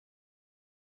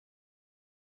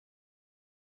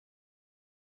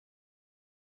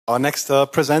Our next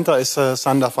presenter is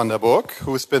Sander van der Burg,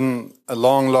 who's been a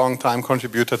long time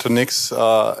contributor to Nix.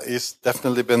 He's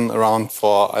definitely been around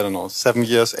for, I don't know, 7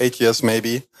 years, 8 years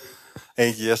maybe.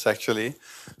 8 years actually.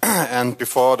 And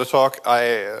before the talk,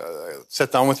 I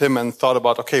sat down with him and thought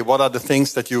about, okay, what are the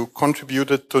things that you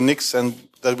contributed to Nix and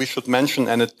that we should mention?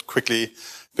 And it quickly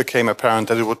became apparent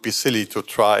that it would be silly to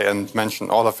try and mention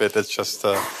all of it. It's just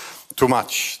too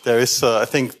much. There is, I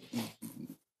think,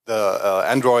 the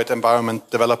Android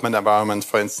development environment,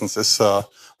 for instance, is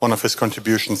one of his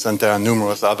contributions, and there are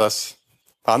numerous others.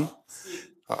 Pardon?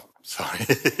 Oh, sorry.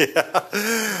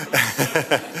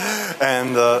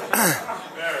 And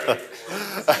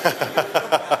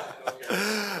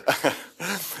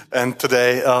and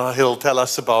today he'll tell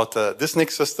us about the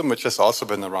Disnix system, which has also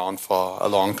been around for a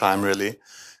long time, really.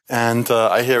 And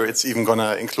I hear it's even going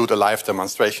to include a live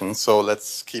demonstration, so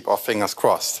let's keep our fingers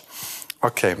crossed.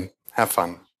 Okay, have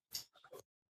fun.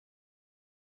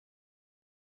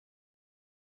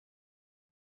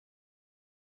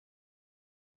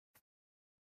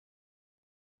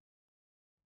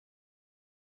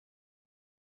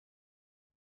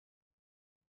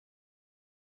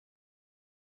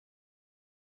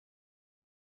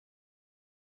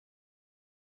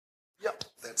 Yep,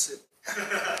 that's it.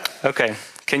 Okay,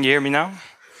 can you hear me now?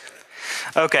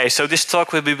 Okay, so this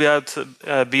talk will be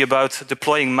about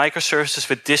deploying microservices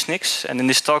with Disnix, and in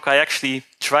this talk I actually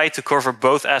try to cover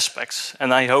both aspects,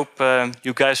 and I hope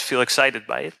you guys feel excited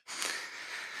by it.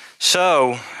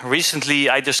 So, recently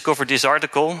I discovered this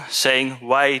article saying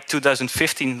why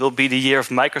 2015 will be the year of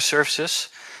microservices.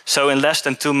 So in less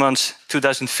than 2 months,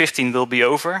 2015 will be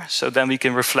over, so then we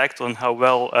can reflect on how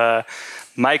well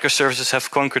microservices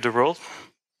have conquered the world.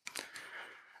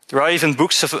 There are even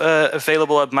books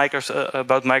available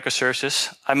about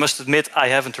microservices. I must admit I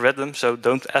haven't read them, so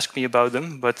don't ask me about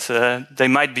them, but they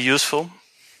might be useful.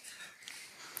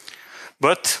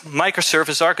 But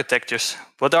microservice architectures,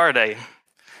 what are they?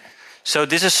 So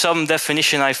this is some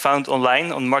definition I found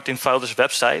online on Martin Fowler's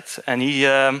website, and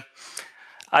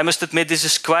I must admit this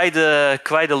is quite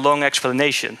a long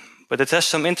explanation. But it has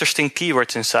some interesting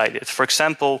keywords inside it. For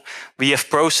example, we have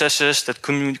processes that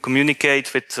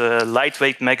communicate with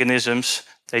lightweight mechanisms.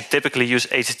 They typically use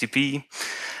HTTP.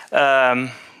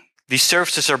 These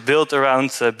services are built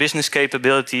around business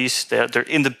capabilities. They're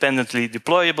independently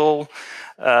deployable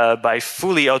by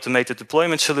fully automated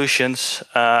deployment solutions.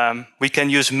 We can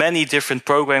use many different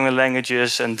programming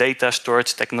languages and data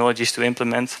storage technologies to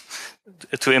implement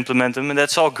them, and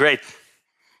that's all great.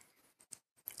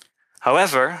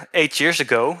 However, 8 years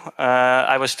ago,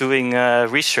 I was doing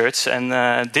research, and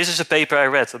this is a paper I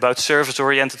read about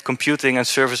service-oriented computing and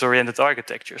service-oriented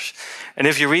architectures. And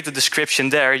if you read the description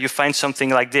there, you find something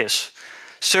like this.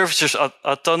 Services are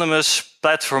autonomous,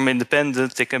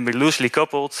 platform-independent, they can be loosely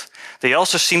coupled. They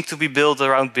also seem to be built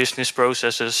around business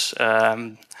processes.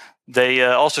 They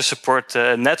also support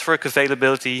network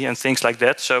availability and things like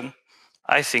that. So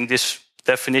I think this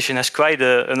definition has quite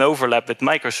an overlap with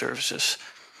microservices.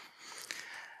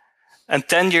 And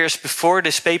 10 years before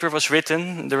this paper was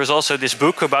written, there was also this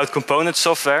book about component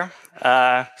software.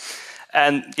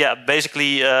 And yeah,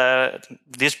 basically,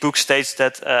 this book states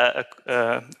that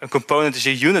a component is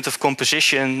a unit of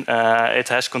composition. It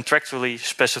has contractually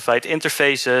specified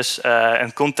interfaces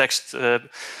and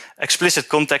explicit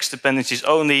context dependencies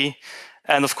only.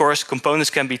 And of course, components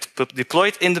can be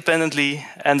deployed independently,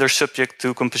 and they're subject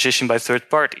to composition by third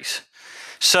parties.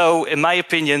 So, in my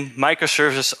opinion,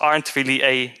 microservices aren't really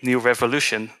a new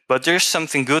revolution, but there's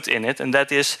something good in it, and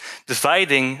that is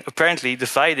apparently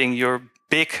dividing your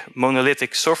big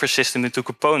monolithic software system into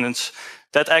components.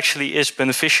 That actually is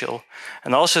beneficial.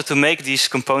 And also to make these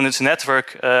components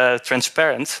network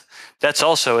transparent, that's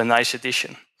also a nice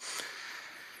addition.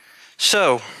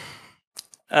 So,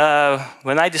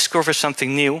 when I discover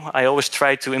something new, I always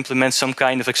try to implement some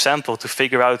kind of example to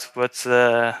figure out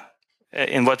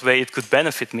in what way it could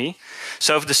benefit me.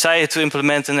 So I've decided to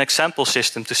implement an example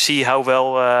system to see how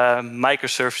well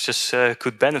microservices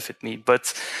could benefit me.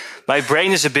 But my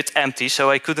brain is a bit empty, so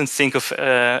I couldn't think of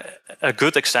a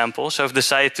good example. So I've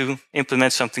decided to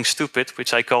implement something stupid,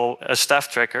 which I call a staff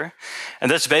tracker.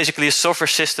 And that's basically a software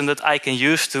system that I can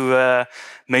use to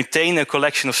maintain a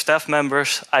collection of staff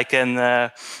members. I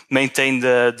can maintain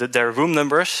their room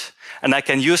numbers. And I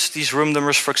can use these room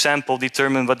numbers, for example,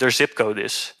 determine what their zip code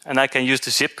is. And I can use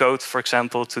the zip code, for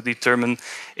example, to determine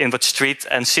in what street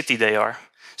and city they are.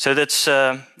 So that's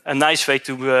a nice way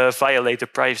to violate their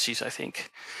privacies, I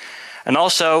think. And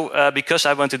also, because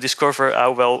I want to discover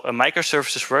how well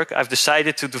microservices work, I've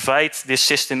decided to divide this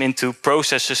system into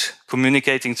processes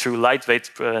communicating through lightweight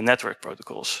network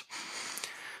protocols.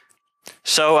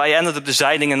 So I ended up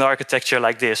designing an architecture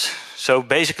like this. So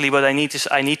basically what I need is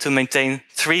I need to maintain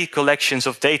 3 collections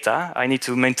of data. I need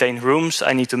to maintain rooms,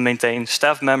 I need to maintain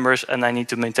staff members, and I need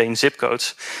to maintain zip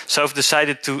codes. So I've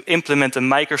decided to implement a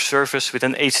microservice with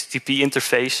an HTTP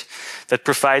interface that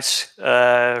provides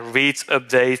read,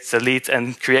 update, delete,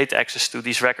 and create access to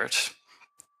these records.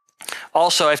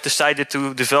 Also, I've decided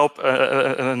to develop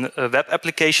a web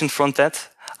application front-end.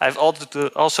 I've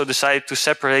also decided to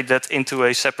separate that into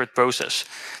a separate process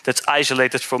that's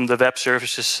isolated from the web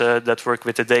services that work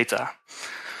with the data.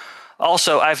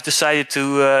 Also, I've decided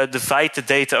to divide the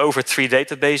data over 3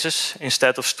 databases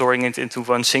instead of storing it into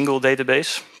one single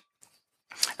database.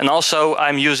 And also,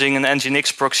 I'm using an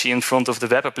NGINX proxy in front of the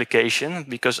web application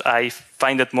because I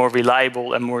find it more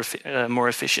reliable and more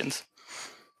efficient.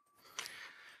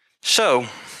 So,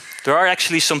 there are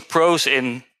actually some pros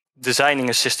in designing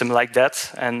a system like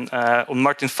that. And on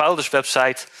Martin Fowler's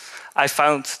website, I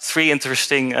found 3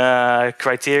 interesting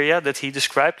criteria that he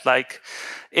described. Like,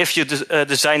 if you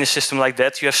design a system like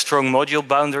that, you have strong module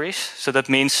boundaries. So that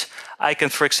means I can,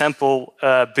 for example,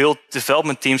 build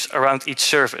development teams around each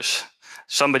service.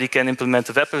 Somebody can implement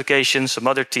the web application, some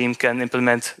other team can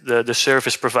implement the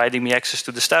service providing me access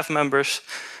to the staff members,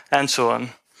 and so on.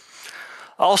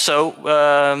 Also,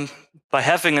 by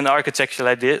having an architecture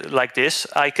like this,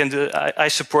 I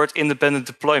support independent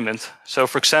deployment. So,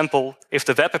 for example, if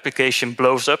the web application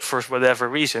blows up for whatever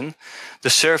reason, the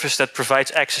service that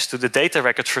provides access to the data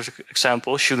records, for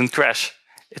example, shouldn't crash.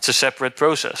 It's a separate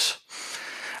process.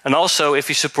 And also, if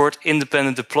you support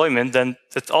independent deployment, then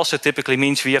that also typically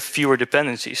means we have fewer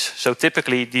dependencies. So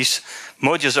typically, these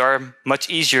modules are much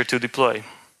easier to deploy.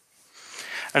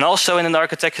 And also in an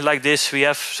architecture like this, we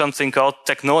have something called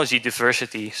technology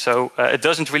diversity. So it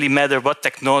doesn't really matter what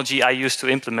technology I use to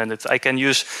implement it. I can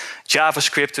use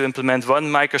JavaScript to implement one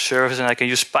microservice, and I can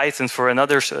use Python for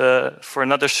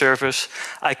another service.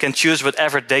 I can choose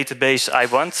whatever database I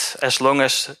want, as long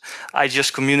as I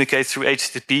just communicate through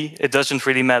HTTP. It doesn't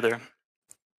really matter.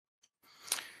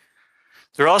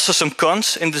 There are also some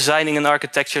cons in designing an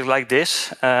architecture like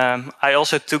this. I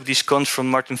also took these cons from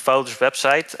Martin Fowler's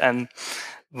website, and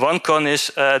one con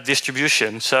is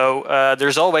distribution. So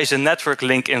there's always a network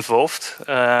link involved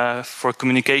for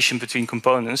communication between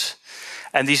components.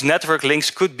 And these network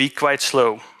links could be quite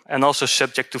slow and also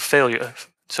subject to failure.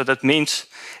 So that means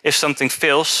if something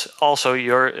fails, also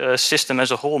your system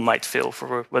as a whole might fail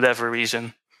for whatever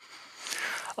reason.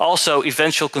 Also,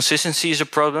 eventual consistency is a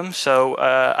problem. So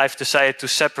I've decided to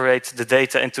separate the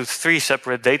data into 3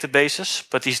 separate databases,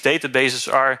 but these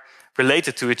databases are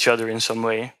related to each other in some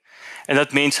way. And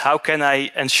that means, how can I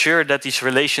ensure that these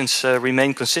relations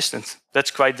remain consistent?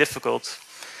 That's quite difficult.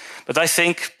 But I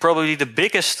think probably the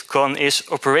biggest con is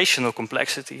operational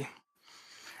complexity.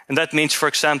 And that means, for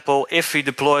example, if we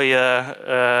deploy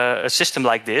a system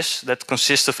like this that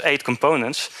consists of 8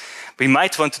 components, we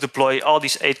might want to deploy all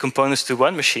these 8 components to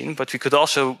one machine, but we could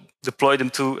also deploy them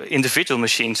to individual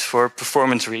machines for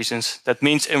performance reasons. That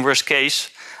means, in worst case,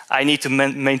 I need to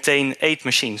maintain 8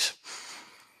 machines.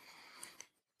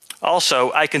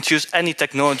 Also, I can choose any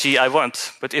technology I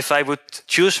want, but if I would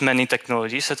choose many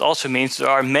technologies, that also means there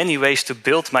are many ways to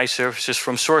build my services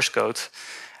from source code.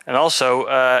 And also,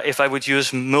 if I would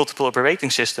use multiple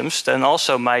operating systems, then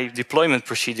also my deployment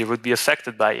procedure would be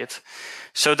affected by it.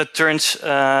 So that turns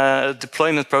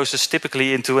deployment process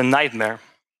typically into a nightmare.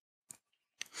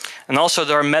 And also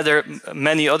there are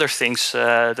many other things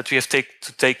that we have to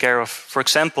take care of. For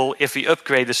example, if we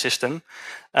upgrade the system,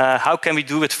 how can we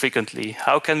do it frequently?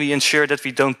 How can we ensure that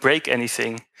we don't break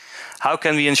anything? How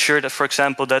can we ensure that, for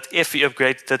example, that if we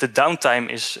upgrade, that the downtime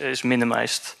is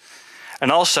minimized?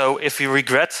 And also, if we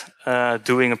regret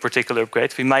doing a particular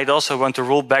upgrade, we might also want to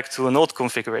roll back to an old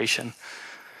configuration.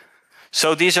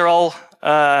 So these are all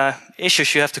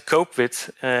issues you have to cope with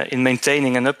in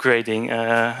maintaining and upgrading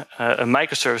a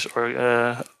microservice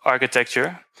or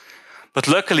architecture. But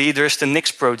luckily, there's the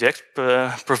Nix project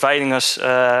providing us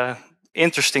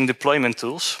interesting deployment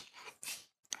tools.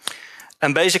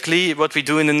 And basically, what we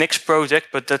do in the Nix project,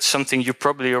 but that's something you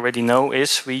probably already know,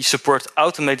 is we support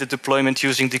automated deployment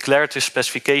using declarative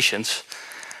specifications.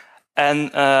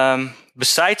 And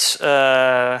besides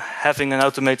having an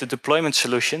automated deployment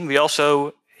solution, we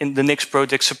also, in the Nix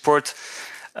project, support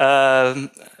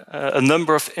a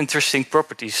number of interesting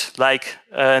properties. Like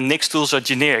Nix tools are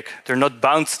generic. They're not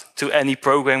bound to any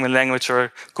programming language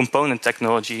or component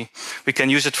technology. We can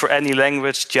use it for any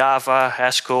language, Java,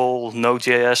 Haskell,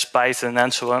 Node.js, Python,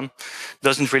 and so on.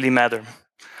 Doesn't really matter.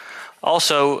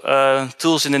 Also,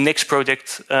 tools in the Nix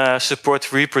project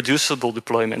support reproducible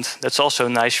deployment. That's also a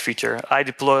nice feature.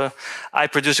 I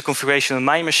produce a configuration on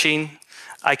my machine.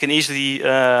 I can easily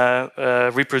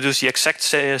reproduce the exact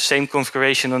same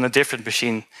configuration on a different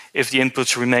machine if the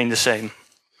inputs remain the same.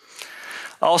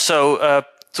 Also,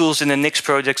 tools in the Nix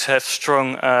projects have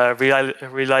strong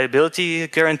reliability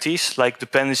guarantees, like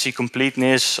dependency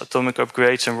completeness, atomic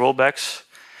upgrades, and rollbacks.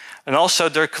 And also,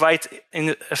 they're quite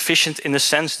efficient in the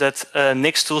sense that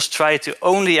Nix tools try to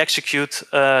only execute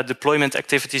deployment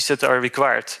activities that are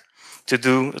required to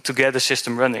get the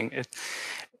system running.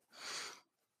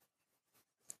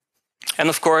 And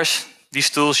of course, these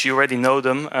tools, you already know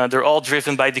them. They're all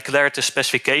driven by declarative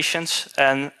specifications.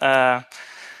 And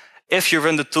if you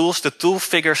run the tools, the tool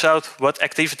figures out what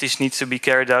activities need to be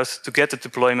carried out to get the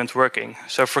deployment working.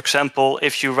 So for example,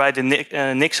 if you write a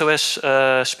NixOS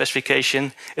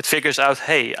specification, it figures out,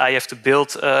 hey, I have to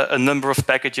build a number of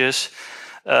packages.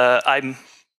 I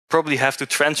probably have to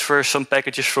transfer some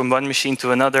packages from one machine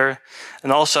to another.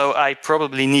 And also, I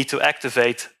probably need to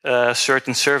activate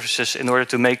certain services in order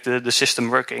to make the system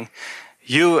working.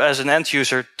 You, as an end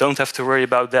user, don't have to worry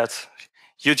about that.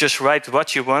 You just write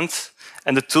what you want,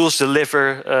 and the tools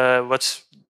deliver what's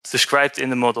described in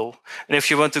the model. And if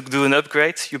you want to do an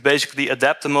upgrade, you basically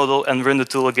adapt the model and run the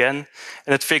tool again,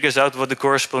 and it figures out what the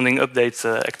corresponding update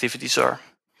activities are.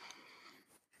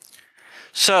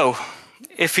 So,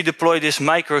 if we deploy this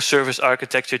microservice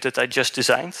architecture that I just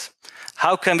designed,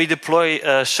 how can we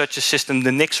deploy such a system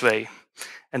the Nix way?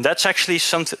 And that's actually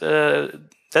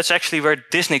where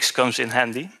Disnix comes in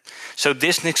handy. So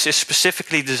Disnix is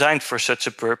specifically designed for such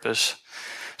a purpose.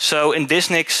 So in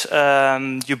Disnix,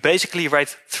 you basically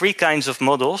write three kinds of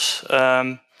models.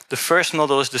 The first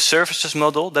model is the services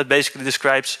model that basically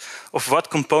describes of what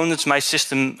components my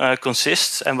system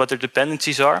consists and what their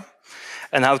dependencies are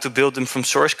and how to build them from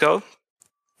source code.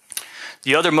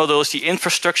 The other model is the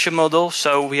infrastructure model.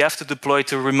 So we have to deploy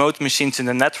to remote machines in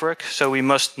the network. So we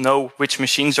must know which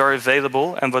machines are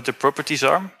available and what their properties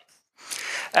are.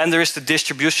 And there is the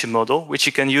distribution model, which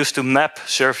you can use to map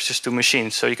services to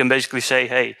machines. So you can basically say,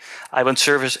 hey, I want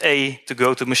service A to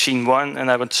go to machine 1,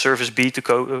 and I want service B to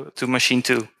go to machine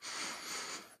 2.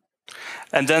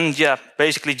 And then, yeah,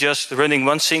 basically just running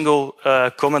one single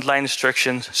command line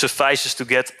instruction suffices to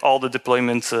get all the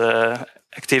deployment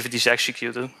activities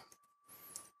executed.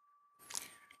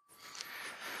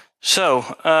 So,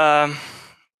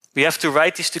 we have to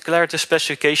write these declarative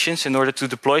specifications in order to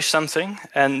deploy something.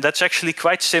 And that's actually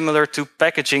quite similar to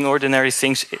packaging ordinary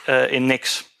things in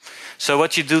Nix. So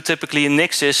what you do typically in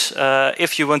Nix is,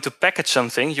 if you want to package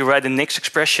something, you write a Nix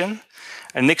expression.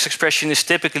 A Nix expression is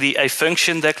typically a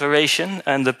function declaration,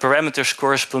 and the parameters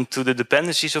correspond to the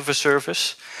dependencies of a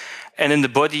service. And in the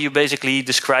body, you basically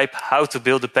describe how to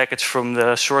build a package from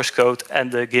the source code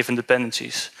and the given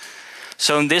dependencies.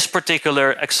 So in this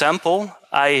particular example,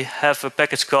 I have a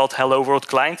package called Hello World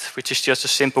Client, which is just a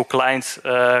simple client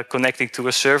connecting to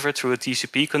a server through a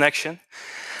TCP connection.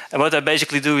 And what I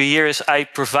basically do here is I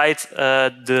provide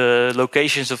the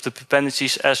locations of the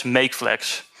dependencies as make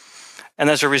flags. And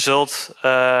as a result,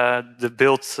 the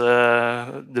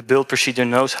build procedure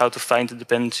knows how to find the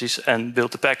dependencies and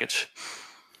build the package.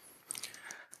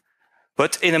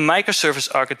 But in a microservice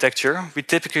architecture, we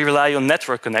typically rely on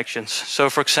network connections. So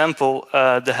for example,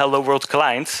 the Hello World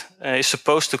client is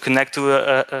supposed to connect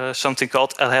to something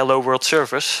called a Hello World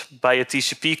service by a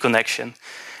TCP connection.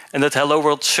 And that Hello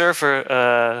World server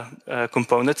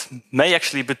component may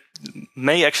actually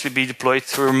be deployed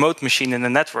to a remote machine in the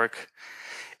network.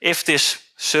 If this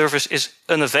service is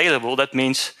unavailable, that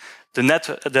means the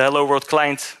Hello World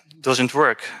client doesn't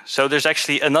work. So there's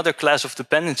actually another class of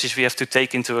dependencies we have to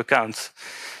take into account.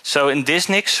 So in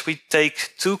Disnix, we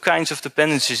take two kinds of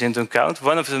dependencies into account.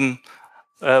 One of them,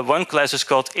 one class is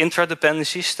called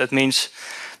intra-dependencies. That means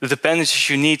the dependencies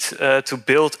you need to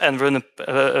build and run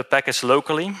a package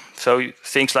locally. So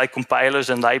things like compilers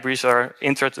and libraries are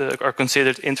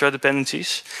considered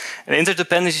intra-dependencies. And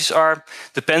inter-dependencies are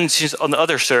dependencies on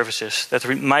other services that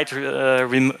might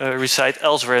reside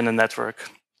elsewhere in the network.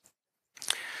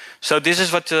 So this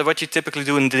is what you typically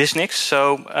do in Disnix.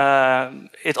 So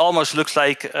it almost looks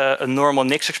like a normal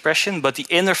Nix expression, but the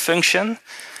inner function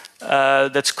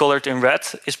that's colored in red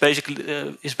is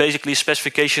basically a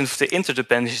specification of the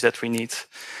interdependencies that we need.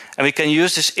 And we can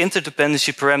use this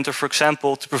interdependency parameter, for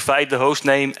example, to provide the host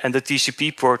name and the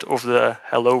TCP port of the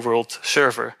Hello World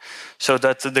server, so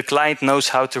that the client knows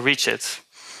how to reach it.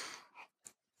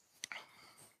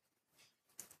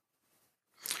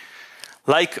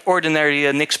 Like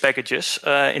ordinary Nix packages,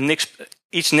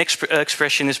 each Nix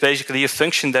expression is basically a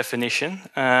function definition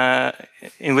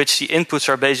in which the inputs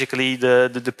are basically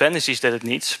the dependencies that it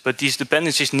needs, but these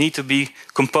dependencies need to be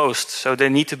composed, so they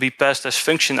need to be passed as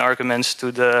function arguments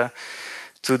to the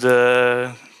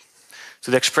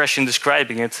expression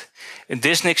describing it. In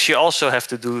Disnix, you also have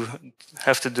to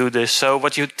do this. So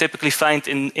what you typically find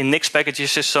in Nix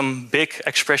packages is some big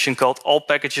expression called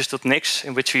allpackages.nix,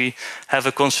 in which we have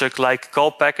a construct like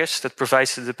call package that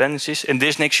provides the dependencies. In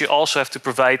Disnix, you also have to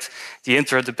provide the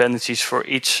interdependencies for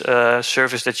each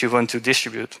service that you want to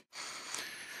distribute.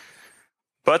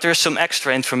 But there's some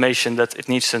extra information that it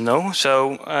needs to know.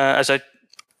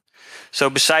 So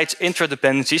besides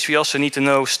intradependencies, we also need to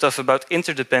know stuff about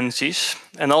interdependencies.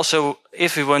 And also,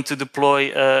 if we want to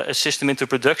deploy a system into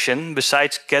production,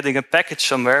 besides getting a package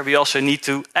somewhere, we also need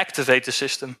to activate the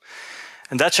system.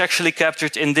 And that's actually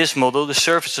captured in this model, the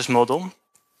services model.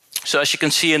 So as you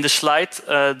can see in the slide,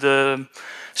 the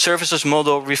services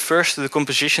model refers to the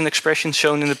composition expression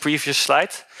shown in the previous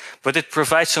slide, but it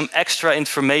provides some extra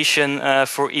information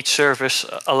for each service,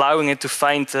 allowing it to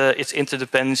find its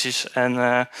interdependencies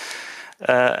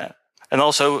and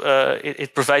also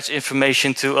it provides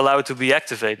information to allow it to be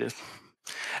activated.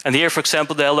 And here, for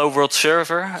example, the Hello World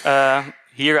server.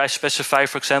 Here I specify,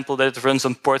 for example, that it runs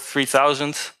on port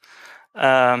 3000.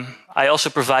 I also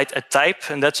provide a type,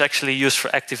 and that's actually used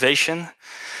for activation.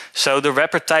 So the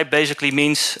wrapper type basically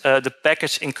means the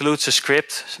package includes a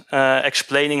script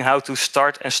explaining how to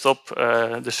start and stop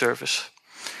the service.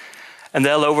 And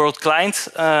the Hello World client,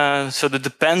 so the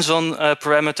depends on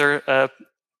parameter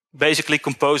basically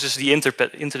composes the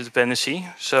interdependency.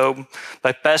 So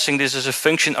by passing this as a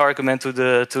function argument to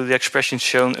the expression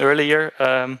shown earlier,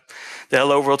 the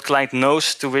Hello World client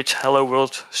knows to which Hello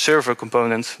World server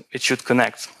component it should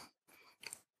connect.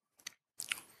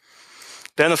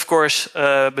 Then, of course,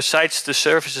 besides the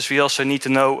services, we also need to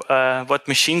know what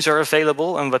machines are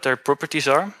available and what their properties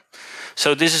are.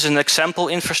 So this is an example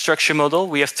infrastructure model.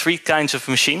 We have three kinds of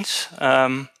machines.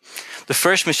 The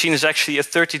first machine is actually a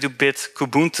 32-bit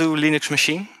Kubuntu Linux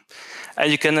machine.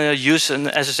 And you can use an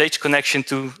SSH connection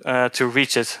to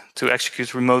reach it, to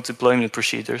execute remote deployment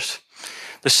procedures.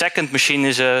 The second machine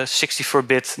is a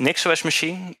 64-bit NixOS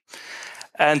machine.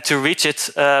 And to reach it,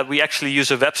 we actually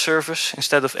use a web service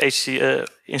instead of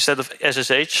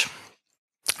SSH.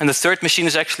 And the third machine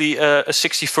is actually a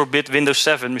 64-bit Windows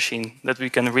 7 machine that we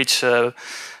can reach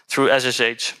through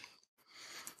SSH.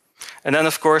 And then,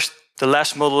 of course, the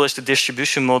last model is the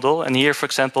distribution model. And here, for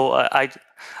example,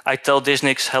 I tell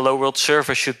Disnix Hello World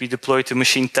server should be deployed to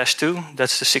machine test 2.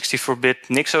 That's the 64-bit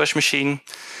NixOS machine.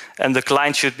 And the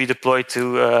client should be deployed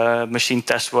to machine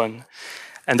test 1.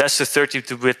 And that's the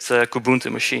 32-bit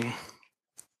Kubuntu machine.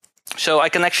 So I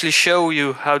can actually show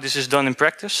you how this is done in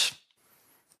practice.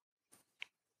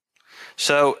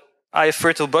 So I have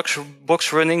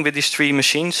VirtualBox running with these three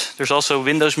machines. There's also a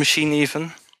Windows machine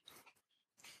even.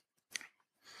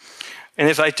 And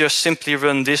if I just simply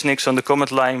run Disnix on the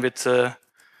command line with... wait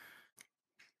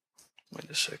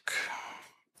a sec.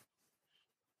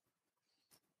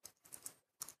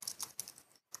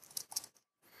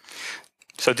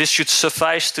 So this should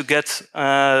suffice to get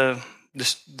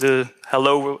the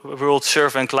Hello World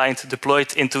server and client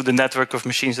deployed into the network of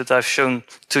machines that I've shown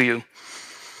to you.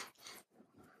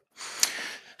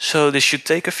 So this should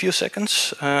take a few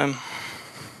seconds.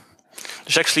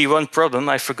 There's actually one problem.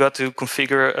 I forgot to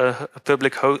configure a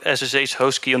public SSH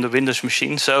host key on the Windows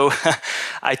machine. So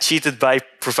I cheated by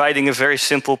providing a very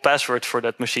simple password for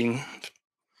that machine.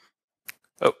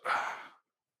 Oh.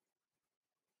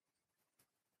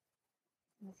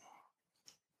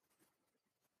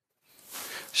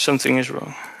 Something is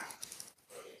wrong.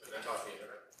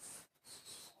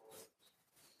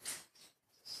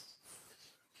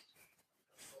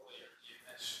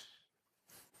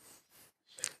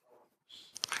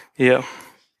 Yeah.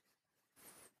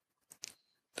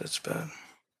 That's bad.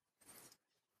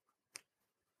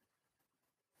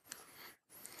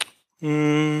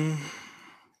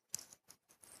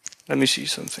 Let me see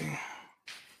something.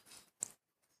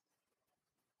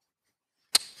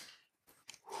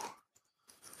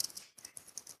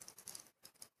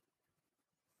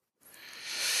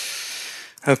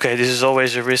 Okay, this is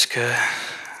always a risk.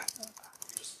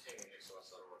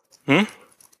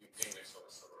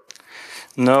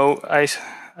 No, I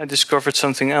discovered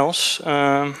something else.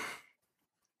 Oh,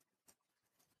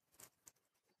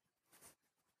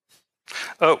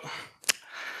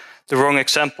 the wrong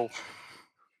example.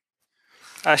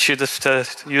 I should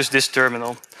have used this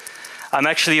terminal.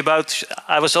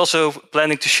 I was also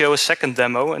planning to show a second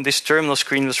demo, and this terminal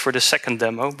screen was for the second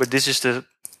demo, but this is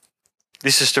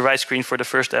the right screen for the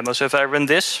first demo. So if I run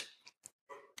this,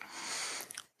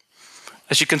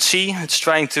 As you can see, it's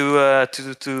trying to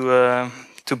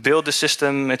build the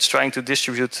system. It's trying to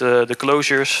distribute the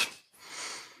closures.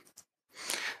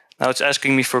 Now it's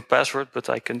asking me for a password, but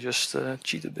I can just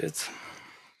cheat a bit.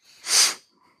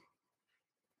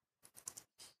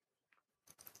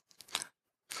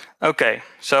 Okay,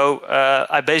 so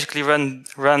I basically run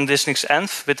Disnix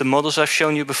env with the models I've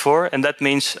shown you before, and that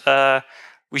means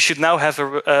we should now have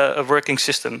a working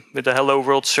system with a Hello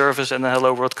World service and a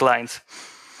Hello World client.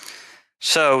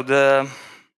 So the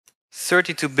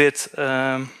 32-bit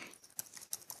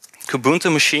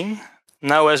Kubuntu machine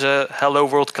now has a Hello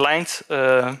World client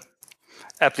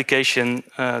application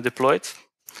deployed.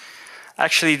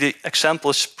 Actually, the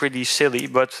example is pretty silly,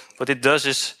 but what it does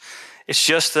is it's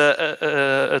just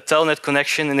a telnet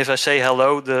connection, and if I say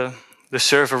hello, the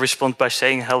server responds by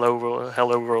saying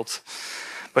hello world.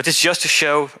 But it's just to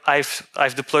show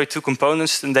I've deployed two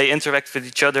components, and they interact with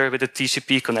each other with a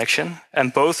TCP connection,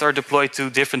 and both are deployed to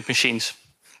different machines.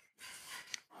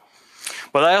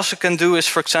 What I also can do is,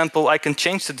 for example, I can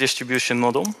change the distribution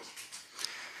model.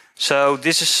 So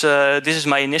this is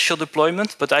my initial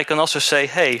deployment, but I can also say,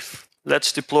 hey,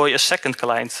 let's deploy a second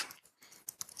client.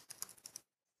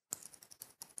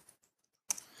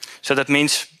 So that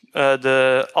means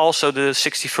also the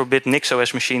 64-bit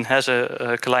NixOS machine has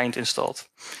a client installed.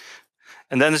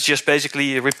 And then it's just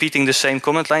basically repeating the same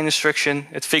command line instruction.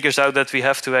 It figures out that we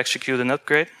have to execute an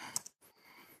upgrade.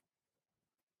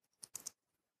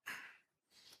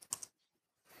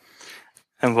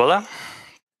 And voila,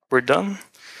 we're done.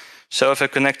 So if I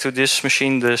connect to this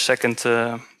machine, the second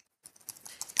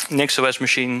NixOS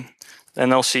machine,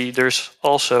 then I'll see there's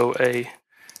also a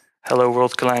Hello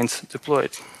World client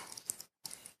deployed.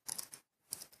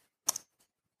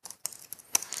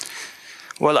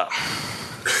 Voila.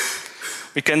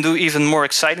 We can do even more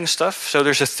exciting stuff. So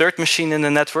there's a third machine in the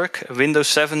network, a Windows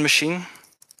 7 machine.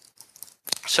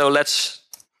 So let's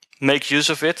make use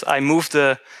of it. I moved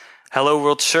the Hello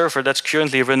World server that's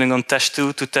currently running on test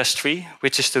 2 to test 3,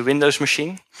 which is the Windows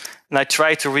machine. And I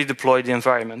try to redeploy the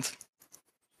environment.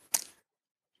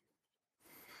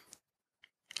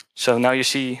 So now you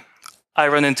see I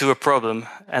run into a problem.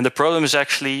 And the problem is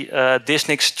actually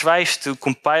Disnix tries to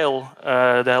compile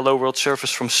the Hello World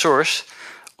service from source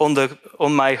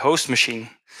on my host machine.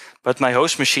 But my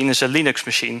host machine is a Linux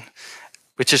machine,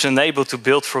 which is unable to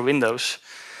build for Windows.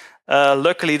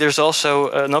 Luckily, there's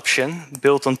also an option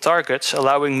built on targets,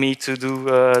 allowing me to do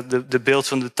the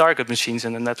builds on the target machines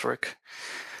in the network.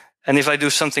 And if I do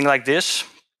something like this,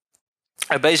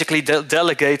 I basically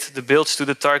delegate the builds to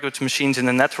the target machines in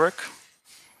the network.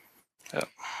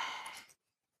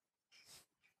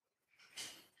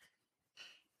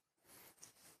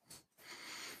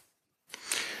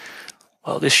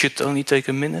 Well, this should only take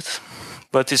a minute,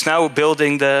 but it's now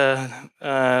building the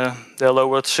Hello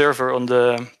World server on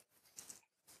the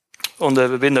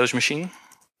Windows machine.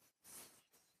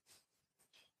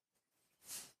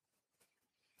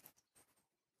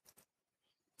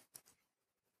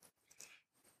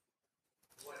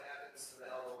 What happens to the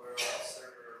Hello World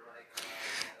server?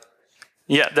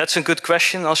 Yeah, that's a good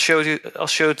question. I'll show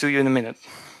it to you in a minute.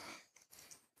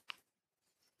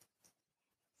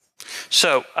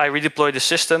 So I redeploy the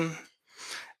system.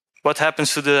 What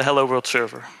happens to the Hello World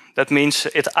server? That means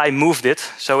I moved it,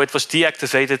 so it was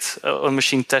deactivated on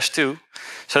machine test 2.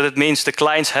 So that means the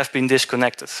clients have been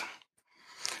disconnected.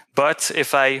 But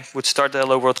if I would start the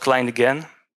Hello World client again,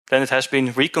 then it has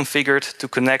been reconfigured to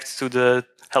connect to the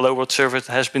Hello World server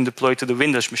that has been deployed to the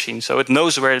Windows machine. So it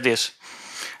knows where it is.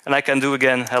 And I can do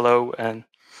again hello and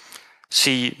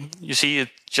see. You see, it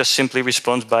just simply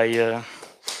responds by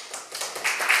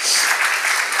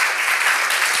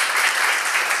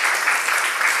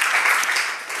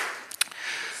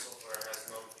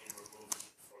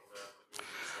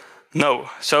No,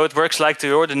 so it works like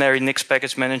the ordinary Nix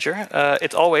package manager.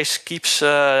 It always keeps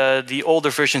the older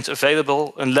versions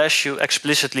available unless you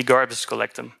explicitly garbage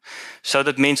collect them. So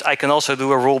that means I can also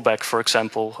do a rollback, for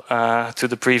example, to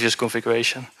the previous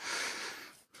configuration.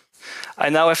 I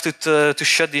now have to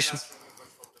shut these.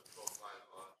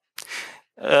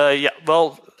 Yeah,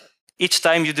 well, each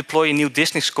time you deploy a new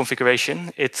Disnix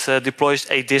configuration, it deploys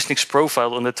a Disnix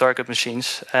profile on the target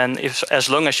machines. And as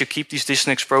long as you keep these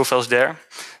Disnix profiles there,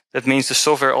 that means the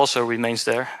software also remains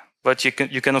there. But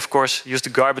you can of course use the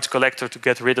garbage collector to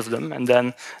get rid of them, and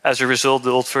then as a result, the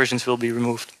old versions will be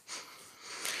removed.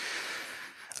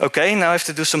 Okay, now I have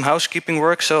to do some housekeeping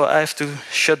work, so I have to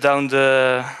shut down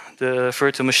the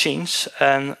virtual machines,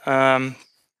 and I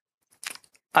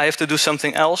have to do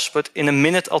something else. But in a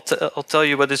minute, I'll tell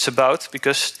you what it's about,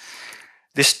 because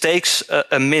this takes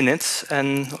a minute,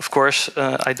 and of course,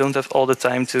 I don't have all the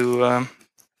time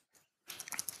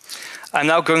I'm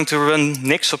now going to run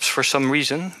NixOps for some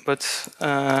reason, but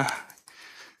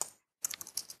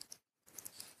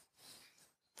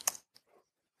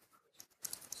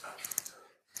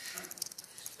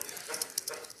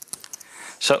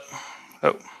so,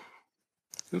 oh,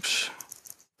 oops.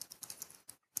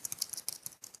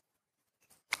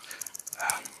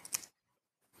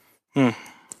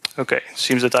 Okay,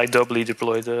 seems that I doubly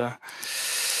deployed the.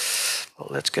 Well,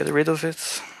 let's get rid of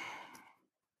it.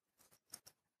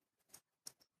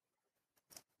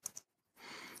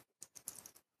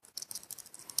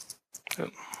 Oh.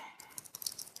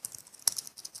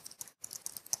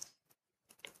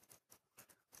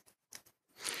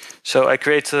 So I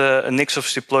create a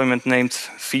NixOps deployment named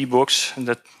VBox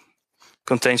that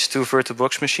contains 2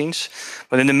 VirtualBox machines.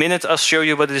 But in a minute, I'll show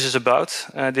you what this is about.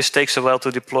 This takes a while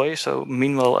to deploy, so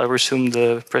meanwhile, I resume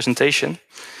the presentation.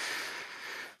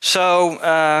 So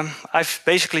I've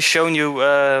basically shown you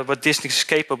what Disnix is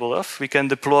capable of. We can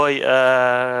deploy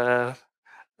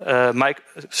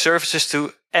microservices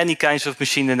to any kinds of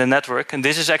machine in the network. And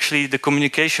this is actually the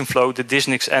communication flow the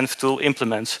Disnix env tool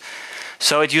implements.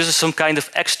 So it uses some kind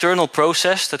of external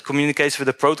process that communicates with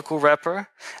a protocol wrapper.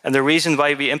 And the reason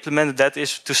why we implemented that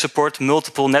is to support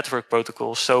multiple network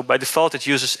protocols. So by default, it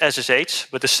uses SSH,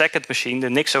 but the second machine, the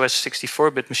NixOS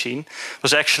 64-bit machine,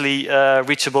 was actually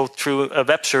reachable through a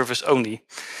web service only.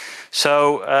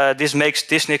 So this makes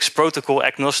Disnix protocol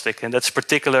agnostic, and that's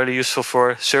particularly useful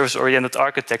for service-oriented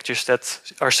architectures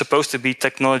that are supposed to be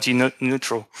technology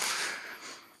neutral.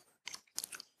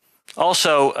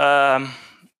 Also,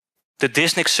 the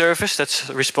Disnix service that's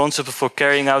responsible for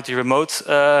carrying out the remote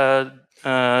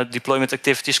deployment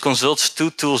activities consults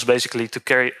 2 tools basically to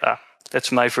carry.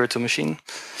 That's my virtual machine.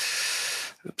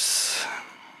 Oops.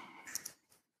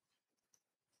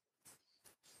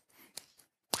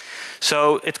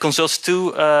 So it consults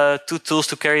two tools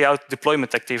to carry out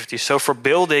deployment activities. So for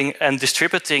building and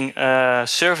distributing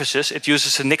services, it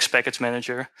uses a Nix package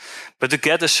manager. But to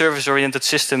get a service-oriented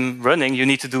system running, you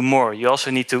need to do more. You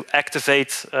also need to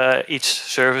activate each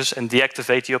service and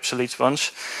deactivate the obsolete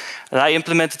ones. And I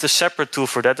implemented a separate tool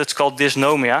for that. It's called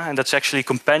Dysnomia, and that's actually a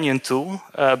companion tool,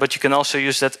 but you can also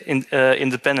use that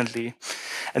independently.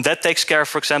 And that takes care,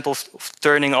 for example, of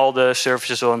turning all the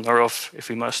services on or off if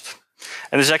we must.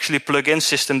 And there's actually a plugin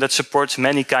system that supports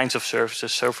many kinds of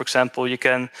services. So, for example, you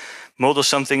can model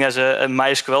something as a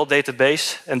MySQL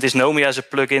database, and Dysnomia has a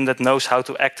plugin that knows how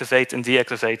to activate and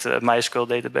deactivate a MySQL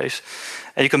database.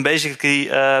 And you can basically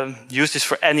use this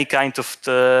for any kind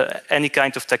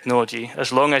of technology,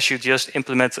 as long as you just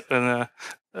implement an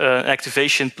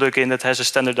activation plugin that has a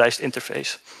standardized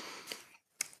interface.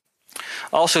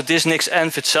 Also, Disnix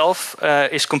env itself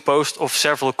is composed of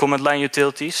several command line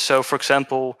utilities. So, for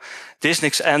example,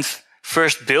 Disnix env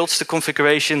first builds the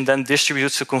configuration, then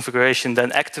distributes the configuration,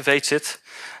 then activates it.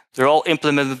 They're all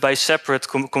implemented by separate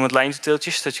command line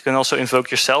utilities that you can also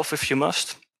invoke yourself if you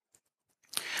must.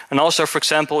 And also, for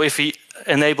example, if we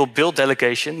enable build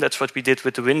delegation, that's what we did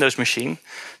with the Windows machine,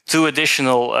 2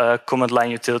 additional command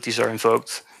line utilities are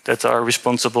invoked that are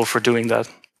responsible for doing that.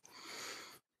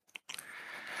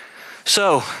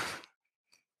 So,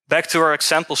 back to our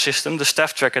example system, the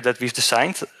staff tracker that we've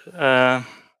designed.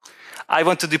 I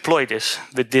want to deploy this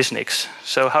with Disnix.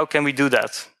 So how can we do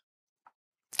that?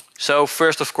 So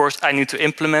first, of course, I need to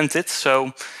implement it.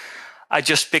 So I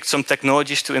just picked some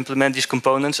technologies to implement these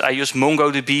components. I use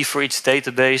MongoDB for each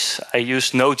database. I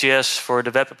use Node.js for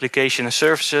the web application and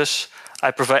services.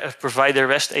 I provide a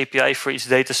REST API for each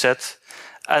dataset.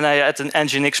 And I add an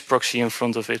Nginx proxy in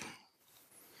front of it.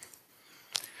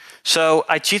 So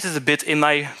I cheated a bit in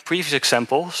my previous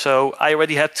example. So I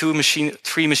already had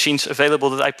 3 machines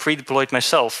available that I pre-deployed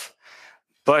myself.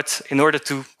 But in order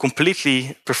to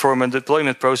completely perform a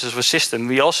deployment process of a system,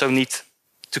 we also need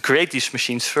to create these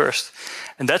machines first.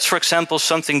 And that's, for example,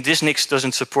 something Disnix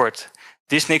doesn't support.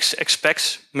 Disnix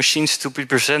expects machines to be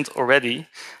present already,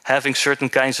 having certain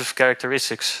kinds of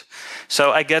characteristics.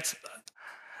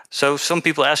 So some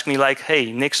people ask me like, hey,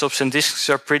 NixOps and Disnix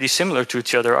are pretty similar to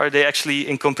each other. Are they actually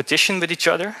in competition with each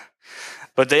other?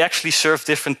 But they actually serve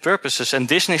different purposes. And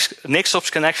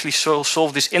NixOps can actually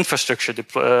solve this infrastructure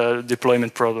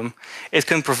deployment problem. It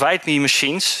can provide me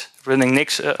machines running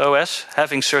NixOS,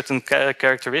 having certain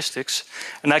characteristics,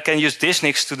 and I can use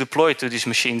Disnix to deploy to these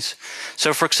machines.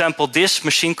 So, for example, this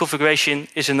machine configuration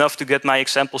is enough to get my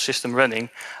example system running.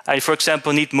 I, for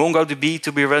example, need MongoDB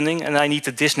to be running, and I need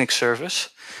the Disnix service.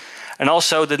 And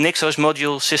also, the NixOS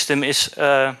module system is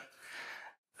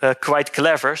quite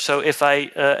clever. So if I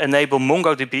enable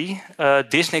MongoDB,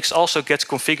 Disnix also gets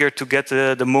configured to get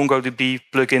the MongoDB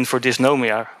plugin for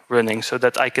Dysnomia running so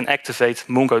that I can activate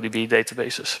MongoDB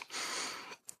databases.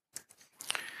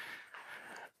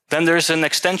 Then there's an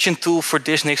extension tool for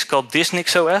Disnix called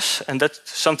Disnix OS, and that's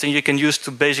something you can use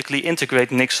to basically integrate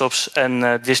NixOps and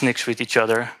Disnix with each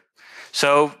other.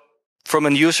 So from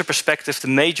a user perspective, the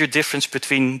major difference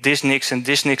between Disnix and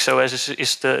Disnix OS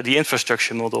is the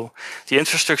infrastructure model. The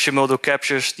infrastructure model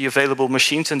captures the available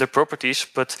machines and their properties,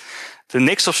 but the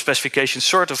NixOps specification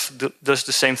sort of does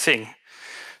the same thing.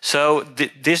 So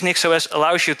Disnix OS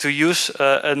allows you to use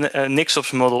a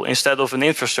NixOps model instead of an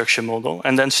infrastructure model,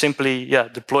 and then simply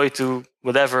deploy to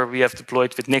whatever we have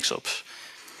deployed with NixOps.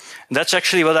 And that's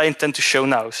actually what I intend to show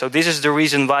now. So this is the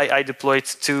reason why I deployed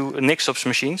 2 NixOps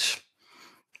machines.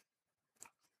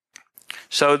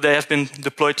 So they have been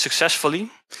deployed successfully,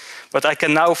 but I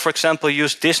can now, for example,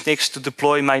 use Disnix to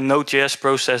deploy my Node.js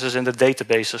processes in the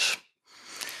databases.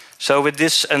 So with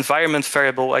this environment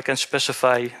variable, I can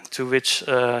specify to which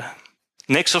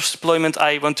NixOps deployment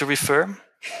I want to refer.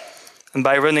 And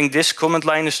by running this command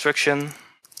line instruction,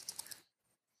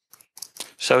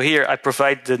 so here I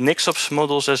provide the NixOps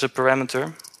models as a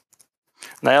parameter.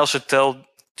 And I also tell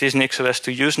Disnix OS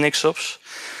to use NixOps.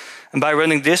 And by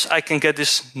running this, I can get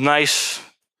this nice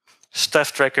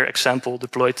staff tracker example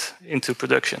deployed into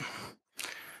production.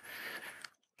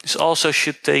 This also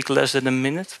should take less than a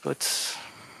minute, but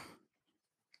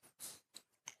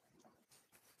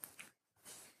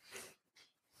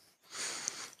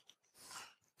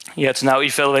yeah, it's now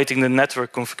evaluating the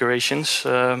network configurations,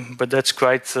 but that's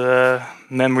quite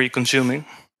memory consuming.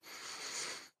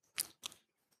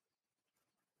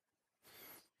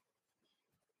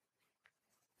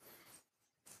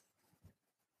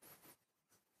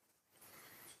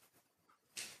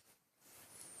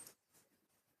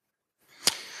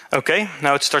 Okay,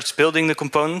 now it starts building the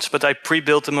components, but I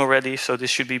pre-built them already, so this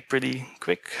should be pretty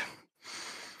quick.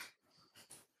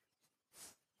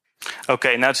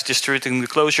 Okay, now it's distributing the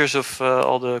closures of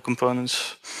all the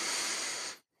components.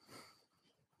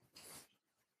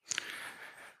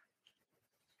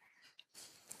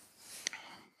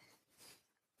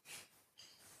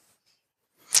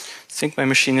 I think my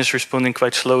machine is responding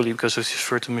quite slowly because of these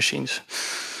virtual machines.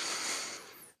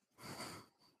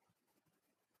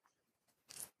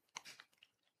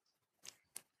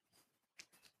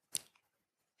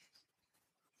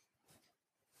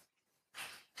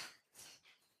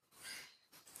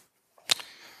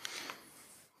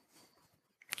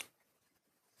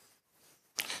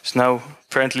 It's now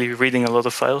apparently reading a lot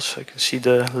of files. I can see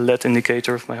the LED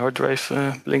indicator of my hard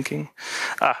drive blinking.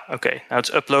 Okay, now it's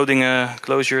uploading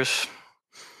closures.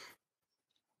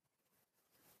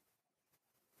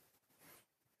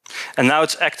 And now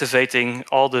it's activating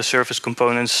all the service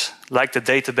components, like the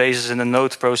databases and the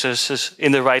node processes,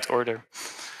 in the right order.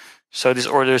 So this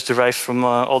order is derived from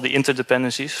all the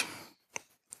interdependencies.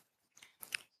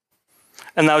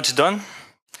 And now it's done.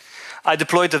 I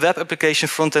deployed the web application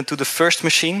frontend to the first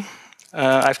machine.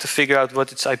 I have to figure out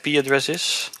what its IP address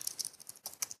is.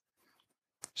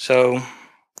 So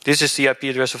this is the IP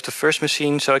address of the first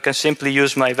machine. So I can simply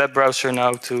use my web browser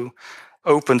now to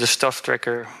open the stuff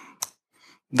tracker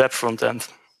web frontend.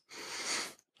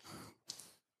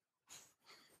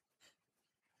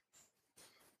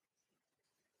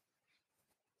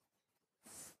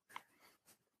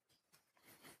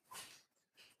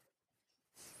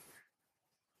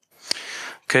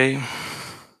 Okay,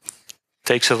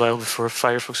 takes a while before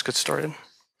Firefox gets started.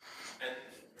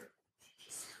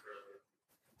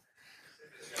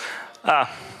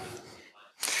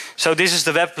 So this is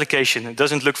the web application. It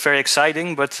doesn't look very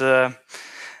exciting, but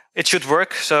it should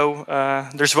work. So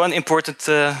there's one important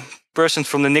person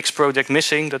from the Nix project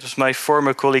missing. That was my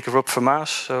former colleague Rob Vermaas.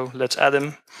 So let's add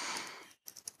him.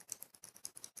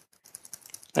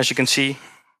 As you can see,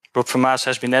 Rob Vermaas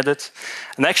has been added.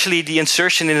 And actually, the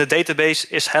insertion in the database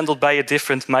is handled by a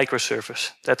different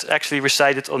microservice that's actually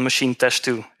resided on machine test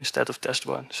 2 instead of test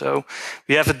 1. So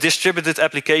we have a distributed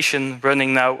application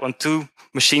running now on 2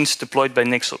 machines deployed by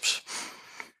NixOps.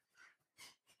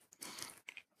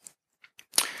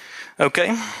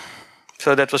 Okay,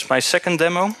 so that was my second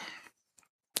demo.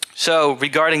 So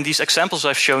regarding these examples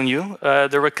I've shown you,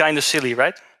 they were kind of silly,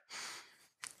 right?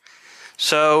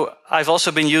 So I've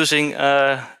also been using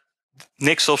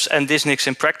NixOps and Disnix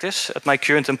in practice at my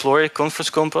current employer,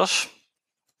 Conference Compass.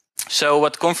 So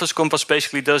what Conference Compass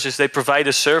basically does is they provide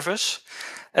a service,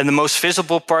 and the most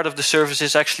visible part of the service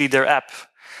is actually their app.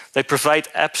 They provide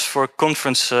apps for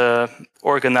conference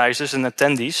organizers and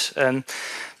attendees. And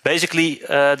basically,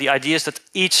 the idea is that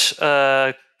each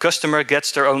customer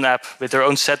gets their own app with their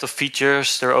own set of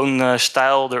features, their own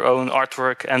style, their own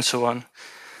artwork, and so on.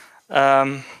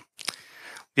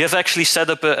 We have actually set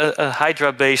up a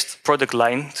Hydra-based product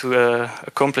line to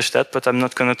accomplish that, but I'm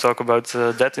not going to talk about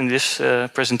that in this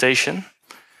presentation.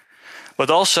 But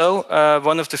also,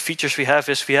 one of the features we have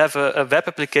is we have a web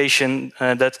application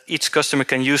that each customer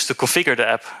can use to configure the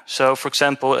app. So, for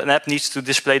example, an app needs to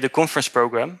display the conference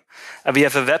program. And we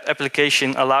have a web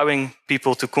application allowing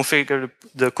people to configure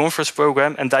the conference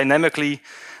program and dynamically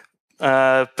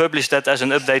publish that as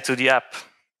an update to the app.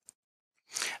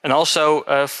 And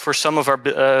also, for some of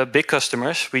our big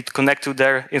customers, we connect to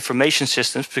their information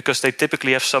systems because they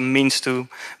typically have some means to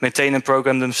maintain and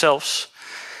program themselves.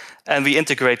 And we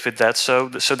integrate with that so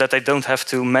that they don't have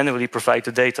to manually provide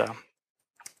the data.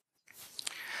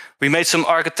 We made some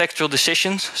architectural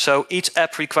decisions. So each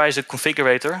app requires a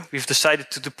configurator. We've decided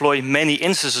to deploy many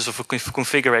instances of a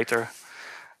configurator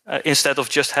instead of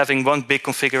just having one big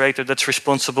configurator that's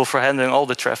responsible for handling all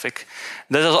the traffic.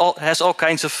 That has all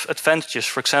kinds of advantages.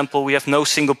 For example, we have no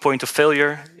single point of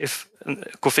failure. If a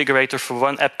configurator for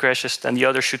one app crashes, then the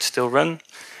other should still run.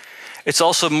 It's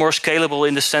also more scalable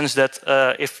in the sense that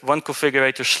if one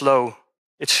configurator is slow,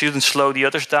 it shouldn't slow the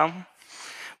others down.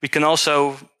 We can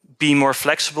also be more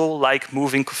flexible, like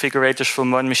moving configurators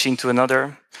from one machine to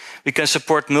another. We can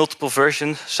support multiple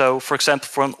versions. So, for example,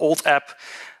 for an old app,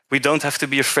 we don't have to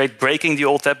be afraid breaking the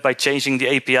old app by changing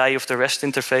the API of the REST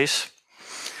interface.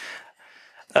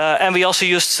 And we also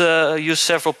use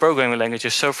several programming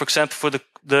languages. So, for example, for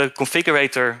the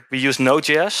configurator, we use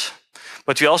Node.js.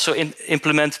 But we also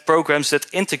implement programs that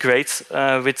integrate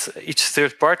with each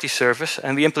third-party service,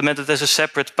 and we implement it as a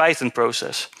separate Python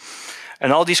process.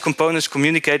 And all these components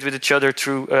communicate with each other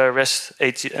through REST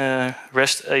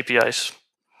APIs.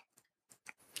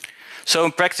 So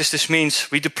in practice, this means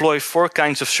we deploy 4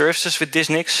 kinds of services with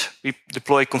Disnix. We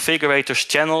deploy configurators,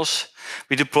 channels.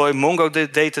 We deploy Mongo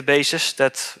databases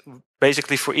that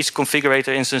basically for each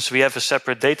configurator instance, we have a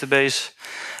separate database.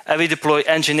 And we deploy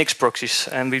Nginx proxies.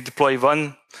 And we deploy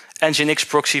one Nginx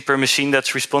proxy per machine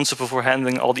that's responsible for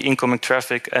handling all the incoming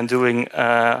traffic and doing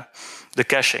the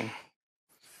caching.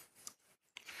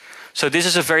 So this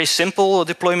is a very simple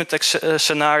deployment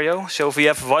scenario. So if we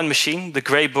have one machine, the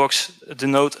gray box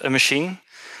denotes a machine,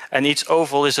 and each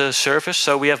oval is a service.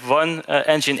 So we have one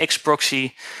Nginx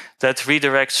proxy that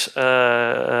redirects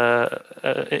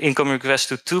incoming requests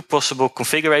to 2 possible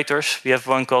configurators. We have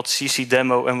one called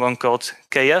ccdemo and one called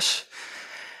KS.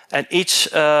 And each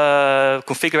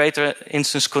configurator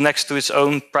instance connects to its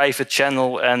own private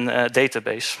channel and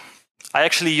database. I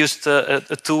actually used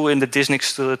a tool in the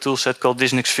Disnix toolset called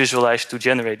Disnix Visualize to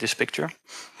generate this picture.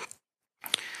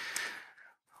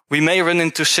 We may run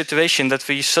into a situation that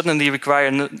we suddenly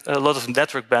require a lot of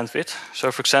network bandwidth.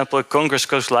 So, for example, a Congress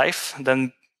goes live,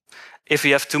 then if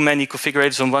we have too many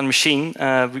configurators on one machine,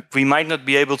 we might not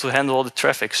be able to handle all the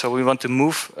traffic. So we want to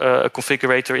move a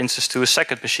configurator instance to a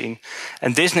second machine.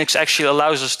 And Disnix actually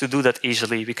allows us to do that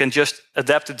easily. We can just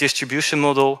adapt the distribution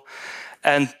model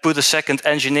and put a second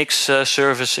Nginx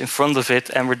service in front of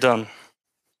it, and we're done.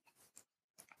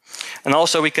 And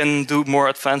also we can do more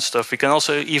advanced stuff. We can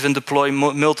also even deploy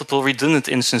multiple redundant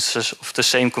instances of the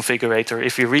same configurator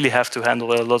if we really have to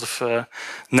handle a lot of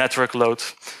network load.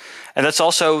 And that's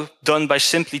also done by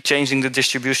simply changing the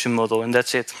distribution model, and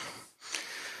that's it.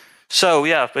 So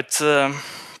yeah, but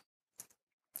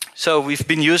so we've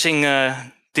been using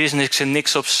Disnix and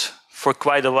NixOps for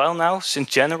quite a while now, since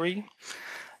January.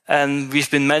 And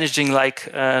we've been managing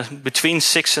like between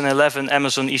 6 and 11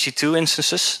 Amazon EC2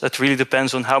 instances. That really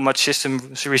depends on how much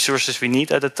system resources we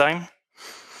need at the time.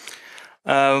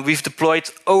 We've deployed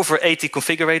over 80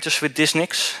 configurators with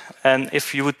Disnix. And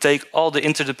if you would take all the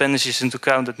interdependencies into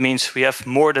account, that means we have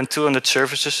more than 200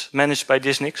 services managed by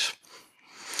Disnix.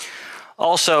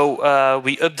 Also,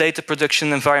 we update the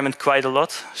production environment quite a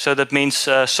lot. So that means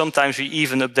sometimes we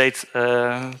even update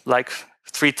like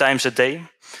 3 times a day.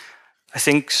 I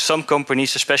think some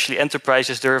companies, especially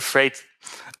enterprises, they're afraid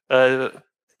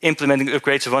implementing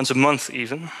upgrades once a month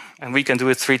even. And we can do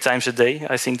it 3 times a day.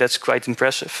 I think that's quite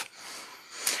impressive.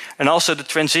 And also the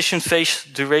transition phase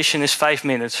duration is 5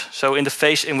 minutes. So in the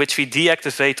phase in which we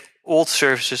deactivate old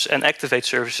services and activate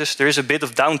services, there is a bit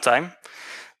of downtime.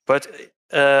 But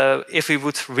if we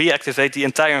would reactivate the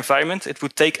entire environment, it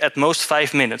would take at most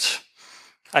 5 minutes.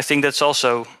 I think that's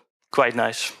also quite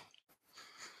nice.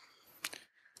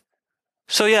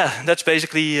 So yeah, that's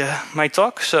basically my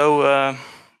talk. So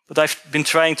what I've been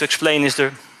trying to explain is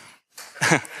the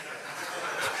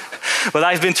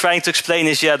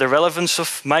the relevance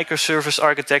of microservice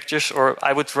architectures, or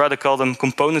I would rather call them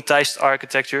componentized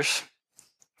architectures.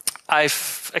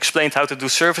 I've explained how to do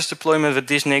service deployment with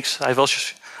Disnix. I've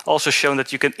also shown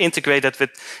that you can integrate that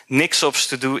with NixOps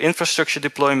to do infrastructure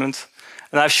deployment.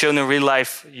 And I've shown a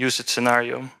real-life usage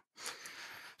scenario.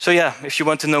 So yeah, if you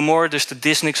want to know more, there's the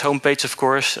Disnix homepage, of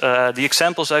course. The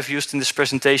examples I've used in this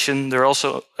presentation, they're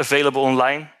also available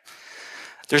online.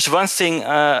 There's one thing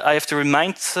I have to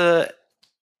remind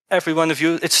every one of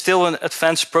you. It's still an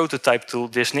advanced prototype tool,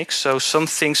 Disnix, so some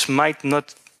things might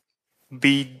not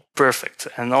be perfect.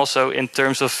 And also in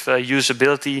terms of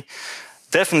usability,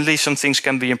 definitely some things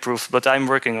can be improved, but I'm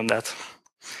working on that.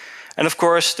 And of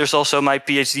course, there's also my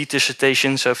PhD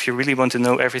dissertation, so if you really want to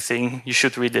know everything, you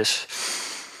should read this.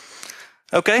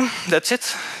 Okay, that's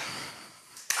it.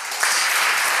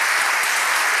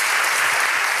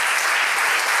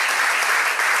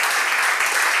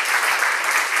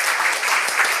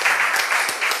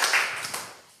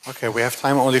 Okay, we have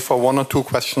time only for 1 or 2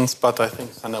 questions, but I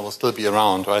think Sander will still be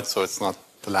around, right? So it's not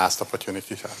the last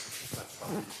opportunity to ask.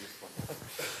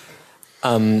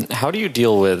 How do you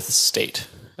deal with state?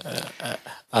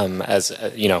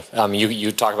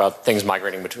 You talk about things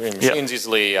migrating between machines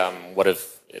easily. What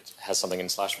if it has something in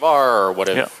 /var, or what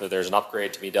if there's an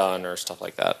upgrade to be done, or stuff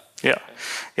like that? Yeah,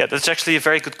 that's actually a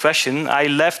very good question. I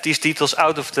left these details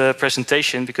out of the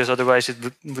presentation because otherwise it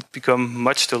would become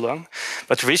much too long.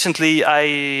 But recently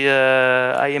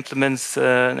I implemented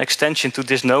an extension to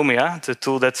Dysnomia, the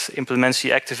tool that implements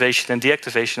the activation and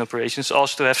deactivation operations,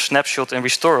 also to have snapshot and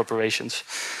restore operations.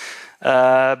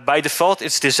 By default,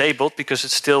 it's disabled because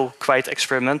it's still quite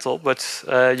experimental, but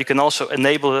you can also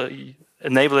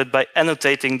enable it by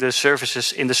annotating the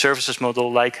services in the services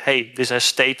model, like, hey, this has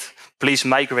state, please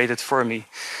migrate it for me.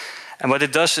 And what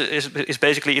it does is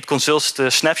basically it consults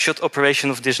the snapshot operation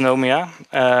of Dysnomia,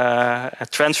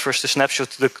 transfers the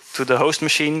snapshot to the host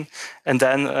machine, and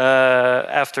then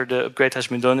after the upgrade has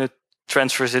been done, it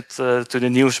transfers it to the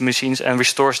new machines and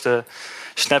restores the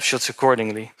snapshots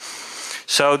accordingly.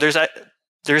 So there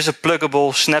is a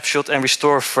pluggable snapshot and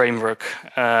restore framework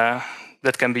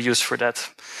that can be used for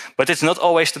that. But it's not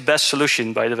always the best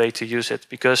solution, by the way, to use it,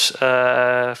 because,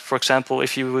 for example,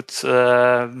 if you would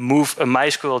move a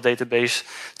MySQL database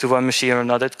to one machine or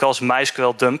another, it calls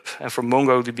MySQL dump, and for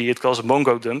MongoDB it calls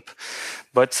Mongo dump.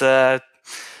 But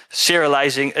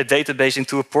serializing a database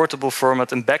into a portable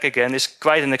format and back again is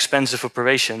quite an expensive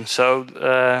operation. So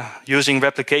using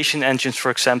replication engines,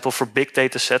 for example, for big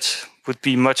data sets would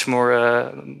be much more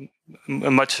a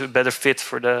much better fit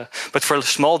for the. But for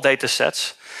small data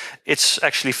sets, it's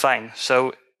actually fine.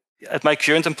 So at my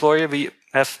current employer, we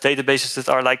have databases that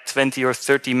are like 20 or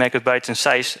 30 megabytes in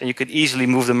size, and you could easily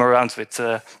move them around with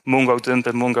Mongo dump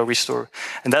and Mongo restore.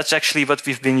 And that's actually what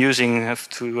we've been using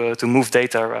to move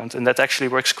data around, and that actually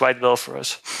works quite well for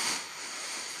us.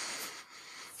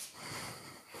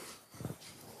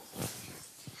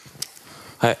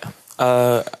 Hi.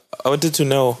 I wanted to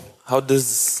know, how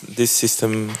does this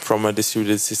system, from a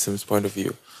distributed systems point of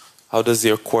view, how does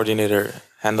your coordinator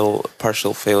handle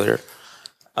partial failure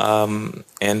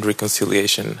and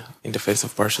reconciliation in the face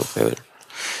of partial failure?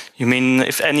 You mean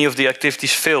if any of the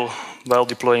activities fail while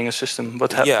deploying a system,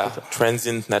 what happens? Yeah,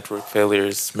 transient network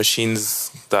failures,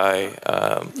 machines die.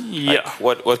 Yeah.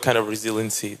 Like what kind of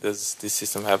resiliency does this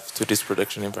system have to this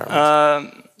production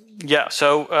environment? Yeah,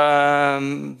 so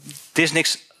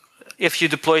Disnix, if you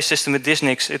deploy a system with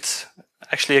Disnix, it's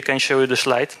actually, I can show you the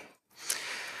slide.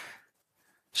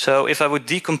 So if I would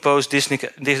decompose Disnix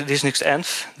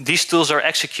env, these tools are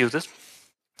executed.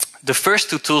 The first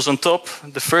two tools on top,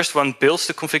 the first one builds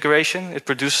the configuration. It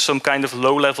produces some kind of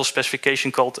low-level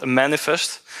specification called a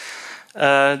manifest.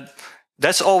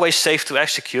 That's always safe to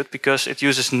execute because it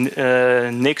uses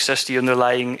Nix as the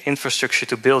underlying infrastructure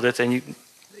to build it. And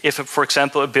if, for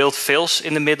example, a build fails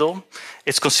in the middle,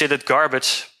 it's considered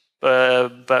garbage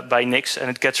by Nix, and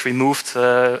it gets removed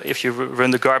if you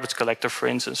run the garbage collector, for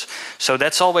instance. So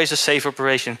that's always a safe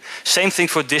operation. Same thing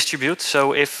for distribute.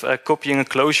 So if copying a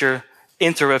closure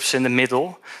interrupts in the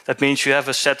middle, that means you have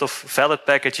a set of valid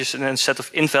packages and a set of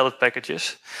invalid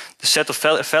packages. The set of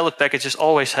valid packages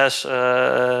always has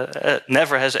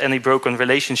never has any broken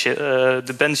relationship,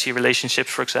 dependency relationships,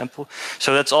 for example.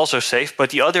 So that's also safe. But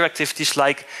the other activities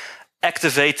like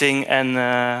activating and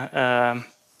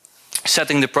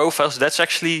setting the profiles, that's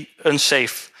actually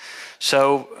unsafe.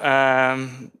 So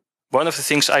one of the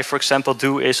things I, for example,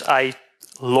 do is I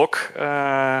lock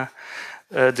the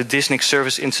Disnix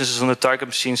service instances on the target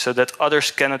machine so that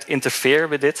others cannot interfere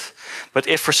with it. But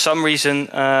if for some reason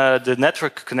the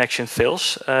network connection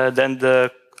fails, then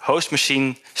the host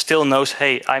machine still knows,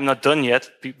 hey, I'm not done yet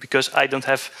because I don't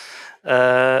have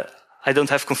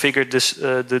configured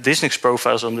the Disnix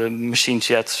profiles on the machines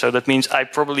yet. So that means I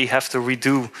probably have to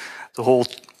redo the whole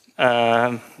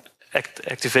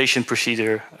activation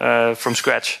procedure from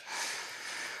scratch.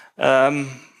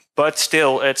 But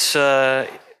still, it's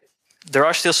there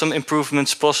are still some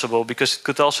improvements possible, because it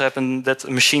could also happen that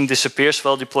a machine disappears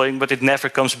while deploying, but it never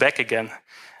comes back again.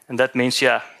 And that means,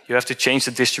 yeah, you have to change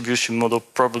the distribution model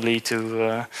probably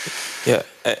to... Yeah,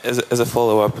 as a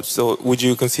follow-up, so would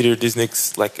you consider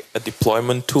Disnix like a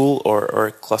deployment tool or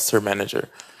a cluster manager?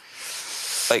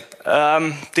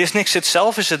 Disnix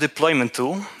itself is a deployment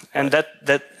tool, and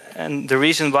and the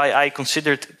reason why I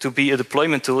consider it to be a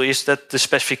deployment tool is that the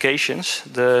specifications,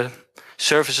 the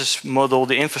services model,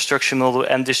 the infrastructure model,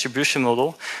 and distribution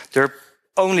model, they're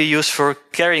only used for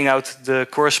carrying out the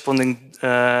corresponding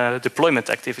deployment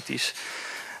activities.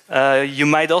 You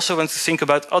might also want to think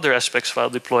about other aspects while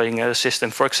deploying a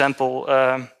system. For example,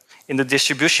 in the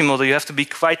distribution model, you have to be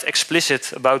quite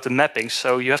explicit about the mappings.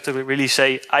 So you have to really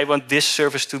say, I want this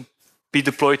service to be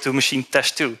deployed to machine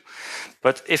test 2.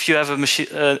 But if you have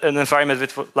an environment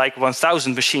with like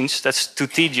 1,000 machines, that's too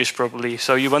tedious probably.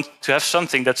 So you want to have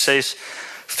something that says,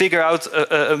 figure out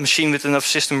a machine with enough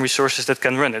system resources that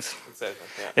can run it. Exactly.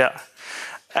 Yeah.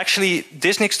 Actually,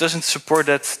 Disnix doesn't support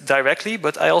that directly,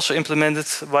 but I also implemented,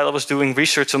 while I was doing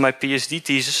research on my PhD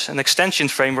thesis, an extension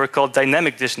framework called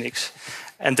Dynamic Disnix.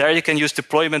 And there you can use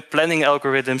deployment planning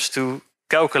algorithms to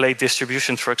calculate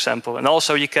distributions, for example. And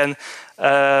also you can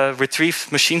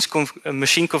retrieve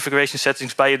machine configuration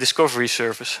settings by a discovery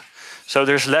service. So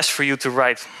there's less for you to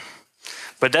write.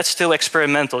 But that's still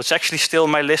experimental. It's actually still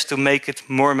on my list to make it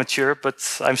more mature,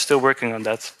 but I'm still working on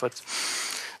that. But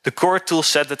the core tool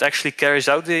set that actually carries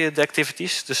out the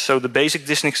activities, so the basic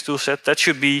Disnix tool set, that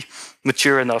should be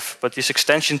mature enough. But this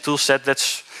extension tool set,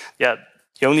 that's, yeah,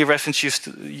 the only reference used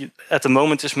at the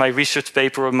moment is my research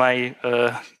paper or my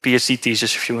PhD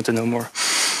thesis, if you want to know more.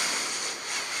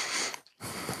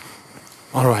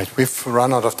 All right, we've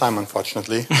run out of time,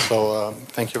 unfortunately. So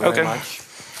thank you very much.